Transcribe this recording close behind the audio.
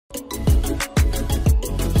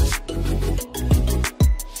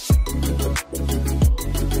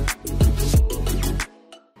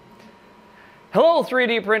Hello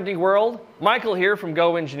 3D printing world, Michael here from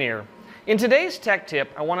GoEngineer. In today's tech tip,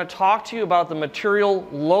 I want to talk to you about the material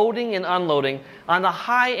loading and unloading on the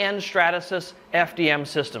high-end Stratasys FDM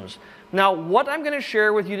systems. Now, what I'm going to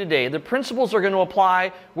share with you today, the principles are going to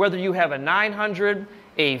apply whether you have a 900,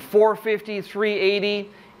 a 450, 380,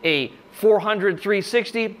 a 400,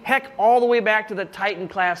 360, heck, all the way back to the Titan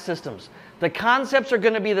class systems. The concepts are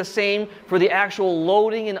going to be the same for the actual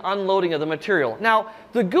loading and unloading of the material. Now,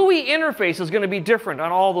 the GUI interface is going to be different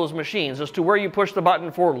on all those machines as to where you push the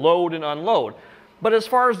button for load and unload. But as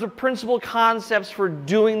far as the principal concepts for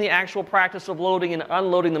doing the actual practice of loading and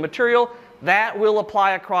unloading the material, that will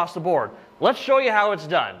apply across the board. Let's show you how it's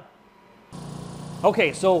done.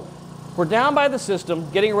 Okay, so we're down by the system,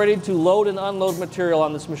 getting ready to load and unload material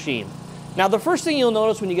on this machine. Now, the first thing you'll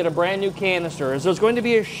notice when you get a brand new canister is there's going to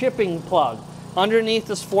be a shipping plug underneath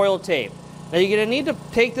this foil tape. Now, you're going to need to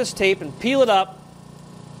take this tape and peel it up,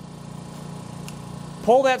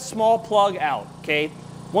 pull that small plug out, okay?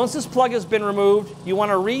 Once this plug has been removed, you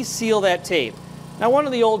want to reseal that tape. Now, one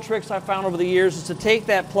of the old tricks I've found over the years is to take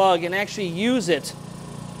that plug and actually use it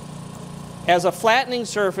as a flattening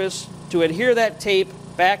surface to adhere that tape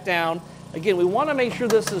back down. Again, we want to make sure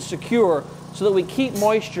this is secure so that we keep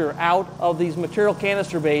moisture out of these material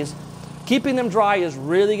canister bays. Keeping them dry is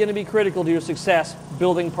really going to be critical to your success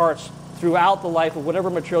building parts throughout the life of whatever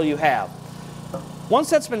material you have. Once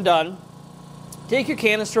that's been done, take your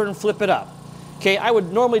canister and flip it up. Okay, I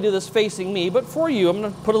would normally do this facing me, but for you, I'm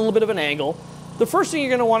going to put a little bit of an angle. The first thing you're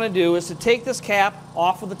going to want to do is to take this cap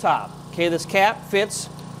off of the top. Okay, this cap fits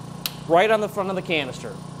right on the front of the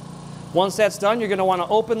canister. Once that's done, you're going to want to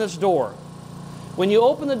open this door. When you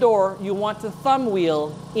open the door, you want to thumb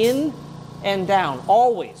wheel in and down,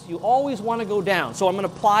 always. You always want to go down. So I'm going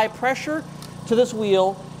to apply pressure to this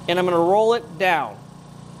wheel, and I'm going to roll it down.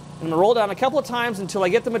 And I'm going to roll it down a couple of times until I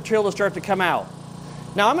get the material to start to come out.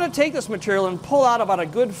 Now I'm going to take this material and pull out about a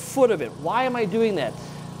good foot of it. Why am I doing that?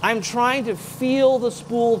 I'm trying to feel the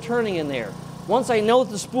spool turning in there. Once I know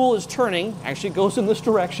that the spool is turning, actually it goes in this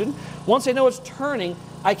direction, once I know it's turning,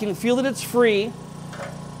 I can feel that it's free.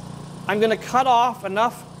 I'm going to cut off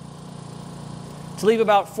enough to leave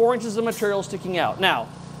about 4 inches of material sticking out. Now,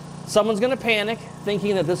 someone's going to panic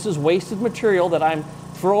thinking that this is wasted material, that I'm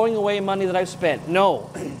throwing away money that I've spent. No.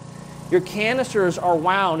 Your canisters are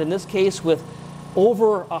wound, in this case, with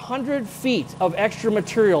over 100 feet of extra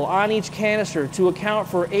material on each canister to account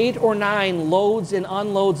for 8 or 9 loads and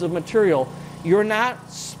unloads of material. You're not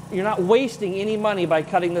wasting any money by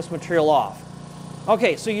cutting this material off.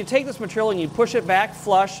 Okay, so you take this material and you push it back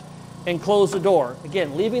flush and close the door.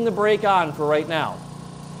 Again, leaving the brake on for right now.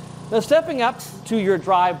 Now, stepping up to your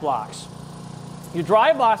drive blocks. Your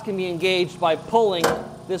drive blocks can be engaged by pulling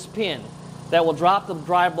this pin. That will drop the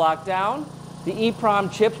drive block down. The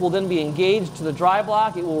EEPROM chips will then be engaged to the drive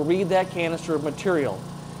block. It will read that canister of material.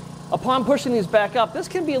 Upon pushing these back up, this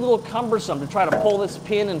can be a little cumbersome to try to pull this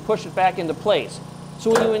pin and push it back into place.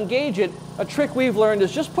 So when you engage it, a trick we've learned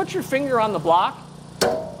is just put your finger on the block,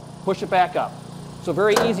 push it back up. So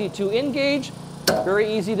very easy to engage,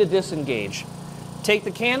 very easy to disengage. Take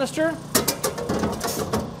the canister,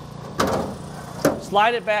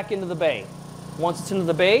 slide it back into the bay. Once it's into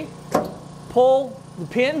the bay, pull the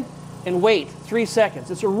pin and wait 3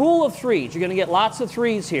 seconds. It's a rule of threes. You're going to get lots of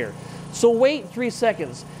threes here. So wait 3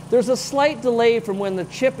 seconds. There's a slight delay from when the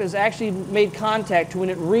chip is actually made contact to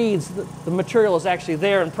when it reads the material is actually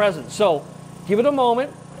there and present. So give it a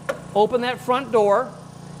moment, open that front door,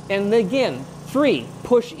 and again, 3,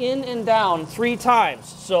 push in and down 3 times.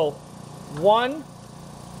 So 1,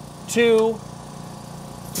 2,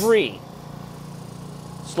 3.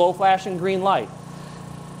 Slow flashing green light.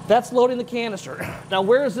 That's loading the canister. Now,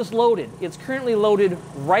 where is this loaded? It's currently loaded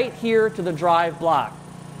right here to the drive block.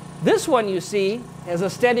 This one, you see, has a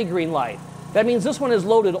steady green light. That means this one is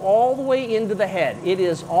loaded all the way into the head. It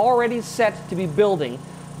is already set to be building.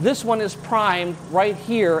 This one is primed right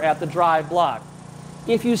here at the drive block.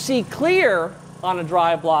 If you see clear on a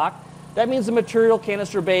drive block, that means the material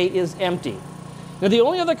canister bay is empty. Now, the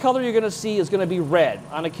only other color you're going to see is going to be red.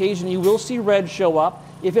 On occasion, you will see red show up.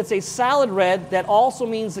 If it's a solid red, that also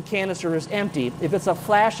means the canister is empty. If it's a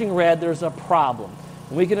flashing red, there's a problem.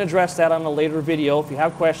 And we can address that on a later video. If you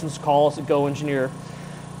have questions, call us at GoEngineer.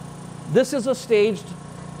 This is a staged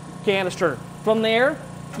canister. From there,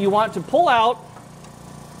 you want to pull out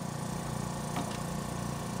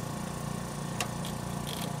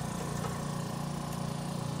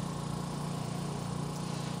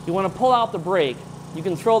the brake. You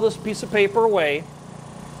can throw this piece of paper away,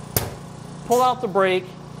 pull out the brake,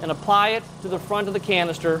 and apply it to the front of the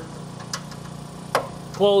canister.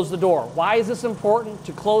 Close the door. Why is this important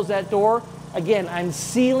to close that door? Again, I'm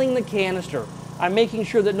sealing the canister. I'm making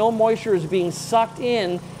sure that no moisture is being sucked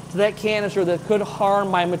in to that canister that could harm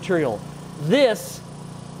my material. This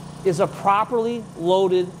is a properly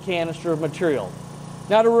loaded canister of material.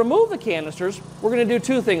 Now to remove the canisters, we're going to do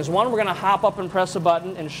two things. One, we're going to hop up and press a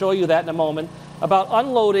button and show you that in a moment about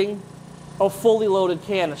unloading a fully loaded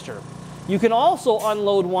canister. You can also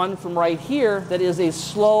unload one from right here that is a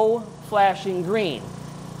slow flashing green.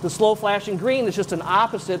 The slow flashing green is just an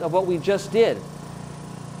opposite of what we just did.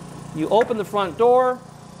 You open the front door,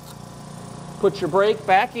 put your brake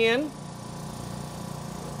back in,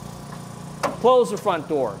 close the front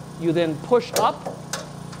door. You then push up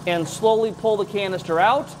and slowly pull the canister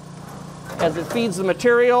out as it feeds the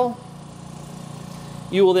material.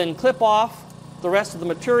 You will then clip off the rest of the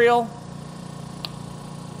material,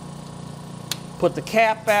 put the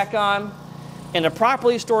cap back on, and a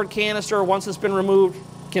properly stored canister, once it's been removed,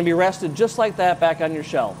 can be rested just like that back on your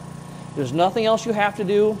shelf. There's nothing else you have to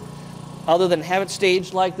do other than have it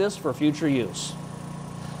staged like this for future use.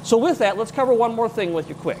 So with that, let's cover one more thing with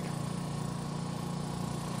you quick.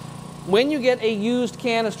 When you get a used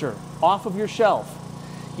canister off of your shelf,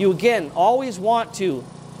 you again always want to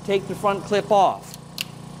take the front clip off,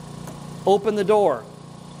 open the door,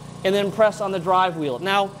 and then press on the drive wheel.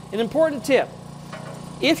 Now, an important tip.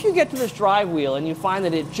 If you get to this drive wheel and you find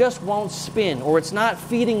that it just won't spin or it's not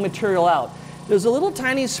feeding material out, there's a little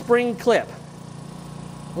tiny spring clip,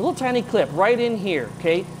 a little tiny clip right in here,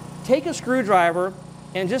 okay? Take a screwdriver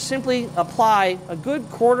and just simply apply a good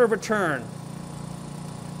quarter of a turn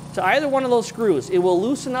to either one of those screws. It will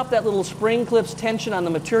loosen up that little spring clip's tension on the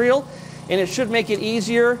material, and it should make it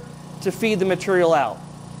easier to feed the material out,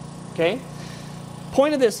 okay?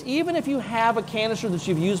 Point of this, even if you have a canister that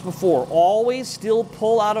you've used before, always still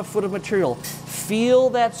pull out a foot of material. Feel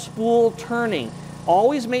that spool turning.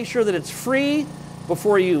 Always make sure that it's free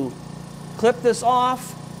before you clip this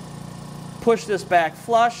off, push this back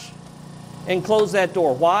flush, and close that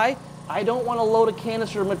door. Why? I don't want to load a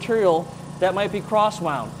canister of material that might be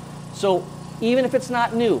cross-wound. So even if it's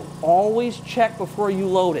not new, always check before you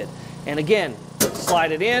load it. And again,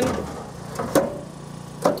 slide it in,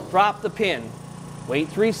 drop the pin, wait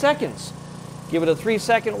 3 seconds. Give it a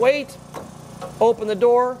 3-second wait, open the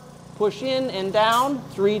door, push in and down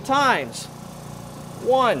 3 times.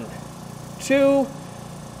 1, 2,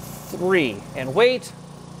 3, and wait,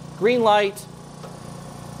 green light,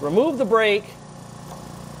 remove the brake,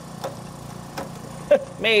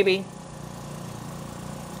 maybe,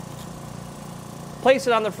 place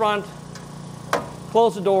it on the front,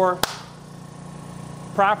 close the door,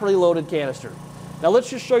 properly loaded canister. Now let's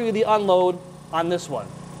just show you the unload on this one.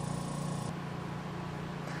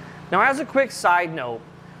 Now as a quick side note,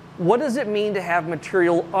 what does it mean to have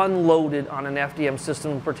material unloaded on an FDM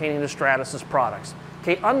system pertaining to Stratasys products?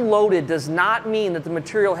 Okay, unloaded does not mean that the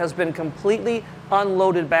material has been completely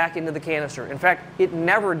unloaded back into the canister. In fact, it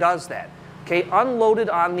never does that. Okay, unloaded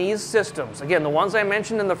on these systems, again, the ones I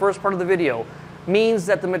mentioned in the first part of the video, means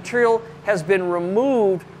that the material has been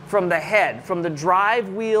removed from the head, from the drive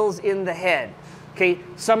wheels in the head. Okay,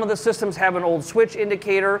 some of the systems have an old switch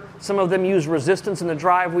indicator, some of them use resistance in the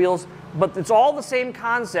drive wheels, but it's all the same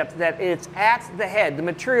concept that it's at the head. The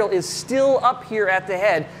material is still up here at the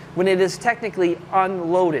head when it is technically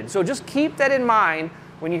unloaded. So just keep that in mind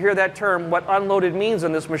when you hear that term, what unloaded means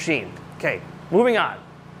on this machine. Okay, moving on.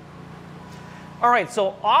 All right,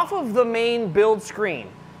 so off of the main build screen,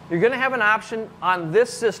 you're going to have an option on this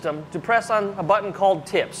system to press on a button called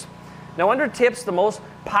Tips. Now under Tips, the most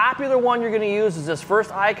popular one you're going to use is this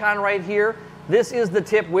first icon right here. This is the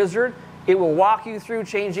tip wizard. It will walk you through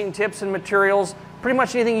changing tips and materials. Pretty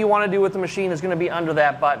much anything you want to do with the machine is going to be under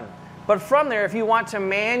that button. But from there, if you want to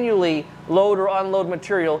manually load or unload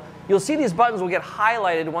material, you'll see these buttons will get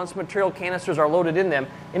highlighted once material canisters are loaded in them.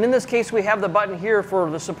 And in this case, we have the button here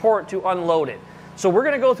for the support to unload it. So we're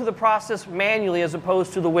going to go through the process manually as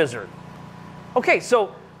opposed to the wizard. Okay,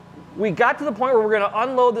 so we got to the point where we're going to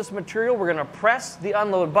unload this material. We're going to press the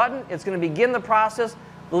unload button. It's going to begin the process.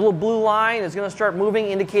 The little blue line is going to start moving,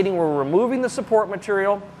 indicating we're removing the support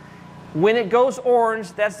material. When it goes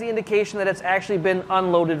orange, that's the indication that it's actually been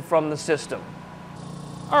unloaded from the system.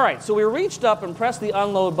 All right, so we reached up and pressed the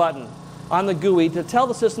unload button on the GUI to tell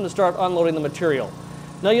the system to start unloading the material.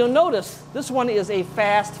 Now you'll notice this one is a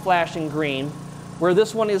fast flashing green, where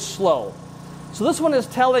this one is slow. So this one is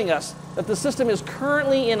telling us that the system is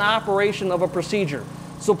currently in operation of a procedure.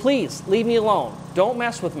 So please, leave me alone. Don't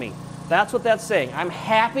mess with me. That's what that's saying. I'm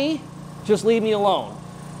happy, just leave me alone.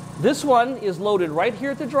 This one is loaded right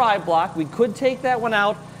here at the drive block. We could take that one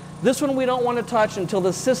out. This one we don't want to touch until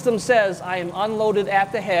the system says I am unloaded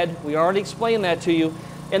at the head. We already explained that to you.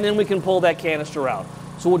 and then we can pull that canister out.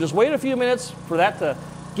 So we'll just wait a few minutes for that to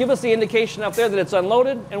give us the indication up there that it's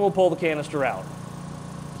unloaded, and we'll pull the canister out.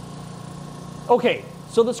 Okay,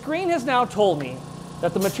 so the screen has now told me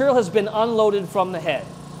that the material has been unloaded from the head.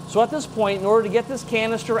 So at this point, in order to get this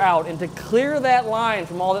canister out and to clear that line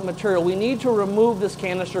from all that material, we need to remove this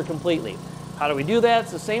canister completely. How do we do that?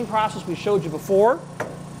 It's the same process we showed you before.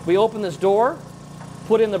 We open this door,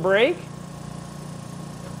 put in the brake,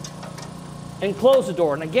 and close the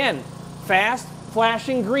door. And again, fast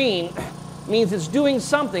flashing green means it's doing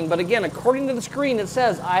something, but again, according to the screen, it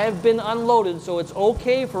says, I have been unloaded, so it's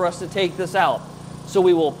okay for us to take this out. So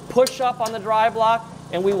we will push up on the dry block,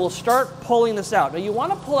 and we will start pulling this out. Now you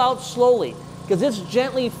want to pull out slowly, because it's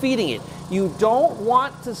gently feeding it. You don't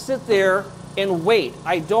want to sit there and wait.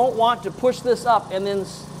 I don't want to push this up and then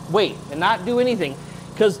wait and not do anything,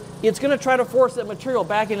 because it's going to try to force that material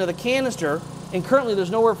back into the canister, and currently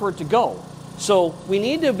there's nowhere for it to go. So we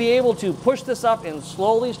need to be able to push this up and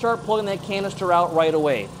slowly start pulling that canister out right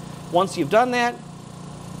away. Once you've done that,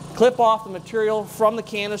 clip off the material from the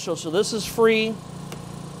canister so this is free.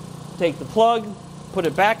 Take the plug, put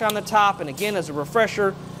it back on the top, and again, as a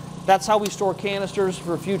refresher, that's how we store canisters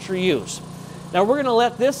for future use. Now we're going to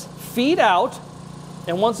let this feed out,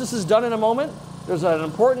 and once this is done in a moment, there's an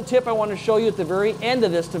important tip I want to show you at the very end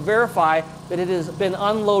of this to verify that it has been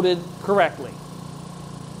unloaded correctly.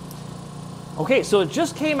 Okay, so it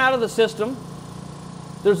just came out of the system.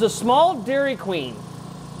 There's a small Dairy Queen,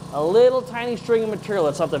 a little tiny string of material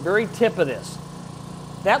that's at the very tip of this.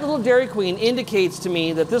 That little Dairy Queen indicates to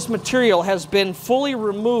me that this material has been fully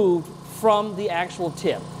removed from the actual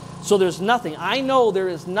tip. So there's nothing. I know there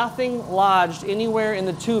is nothing lodged anywhere in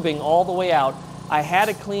the tubing all the way out. I had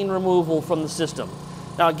a clean removal from the system.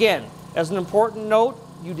 Now again, as an important note,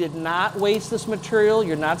 you did not waste this material.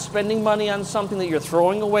 You're not spending money on something that you're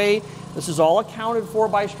throwing away. This is all accounted for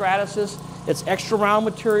by Stratasys. It's extra round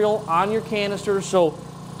material on your canister, so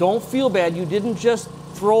don't feel bad. You didn't just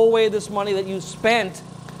throw away this money that you spent.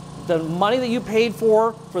 The money that you paid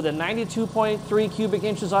for the 92.3 cubic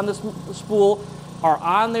inches on this spool are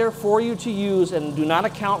on there for you to use and do not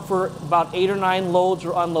account for about 8 or 9 loads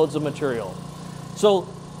or unloads of material. So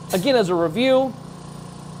again, as a review,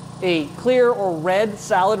 a clear or red,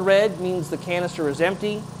 solid red, means the canister is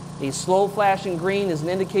empty. A slow flashing green is an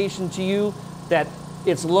indication to you that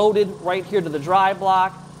it's loaded right here to the dry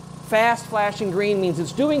block. Fast flashing green means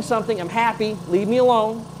it's doing something. I'm happy, leave me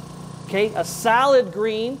alone. Okay, a solid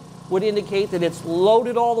green would indicate that it's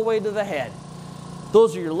loaded all the way to the head.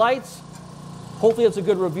 Those are your lights. Hopefully it's a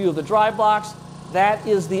good review of the dry blocks. That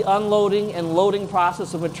is the unloading and loading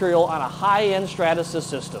process of material on a high-end Stratasys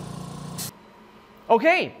system.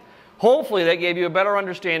 Okay, hopefully that gave you a better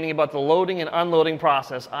understanding about the loading and unloading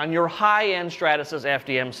process on your high-end Stratasys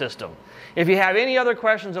FDM system. If you have any other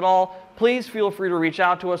questions at all, please feel free to reach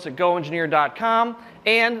out to us at GoEngineer.com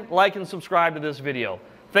and like and subscribe to this video.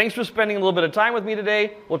 Thanks for spending a little bit of time with me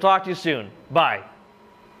today. We'll talk to you soon. Bye.